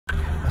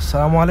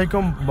আসসালামু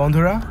আলাইকুম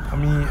বন্ধুরা,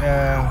 আমি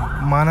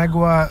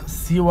মানাগুয়া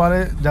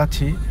সিওয়ালে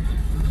যাচ্ছি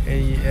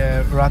এই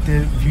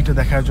রাতের ভিউটা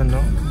দেখার জন্য।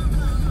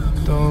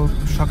 তো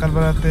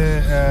সকালবেলাতে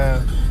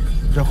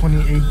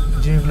যখনই এই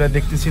জিনিসগুলো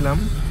দেখতেছিলাম,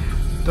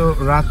 তো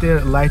রাতের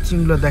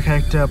লাইটিংগুলো দেখার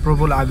একটা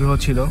প্রবল আগ্রহ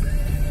ছিল।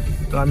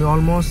 তো আমি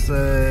অলমোস্ট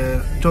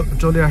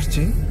চলে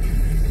আসছি।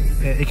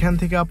 এখান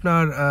থেকে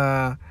আপনার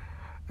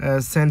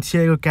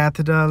সান্টিয়াগো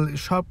ক্যাথেড্রাল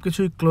সব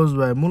কিছুই ক্লোজ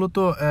বাই। মূলত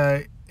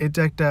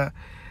এটা একটা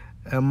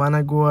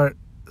মানাগুয়ার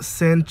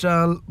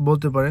সেন্ট্রাল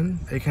বলতে পারেন।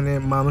 এখানে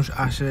মানুষ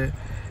আসে,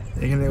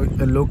 এখানে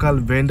লোকাল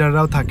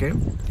ভেন্ডাররাও থাকে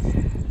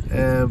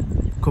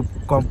খুব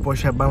কম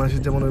পয়সা।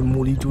 বাংলাদেশের যেমন ওই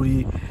মুড়ি টুড়ি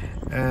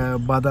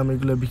বাদাম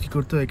এগুলো বিক্রি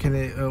করতো, এখানে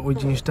ওই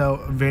জিনিসটাও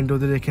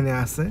ভেন্ডরদের এখানে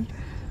আসে।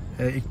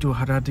 একটু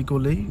হাঁটাহাঁটি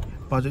করলেই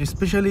পাওয়া যায়।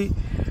 স্পেশালি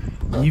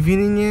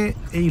ইভিনিংয়ে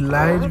এই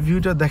লাইট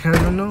ভিউটা দেখার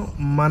জন্য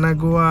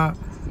মানাগুয়া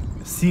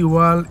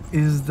Seawall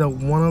is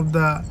one of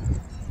the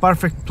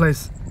perfect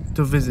place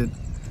to visit.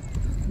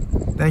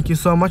 Thank you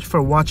so much for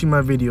watching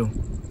my video.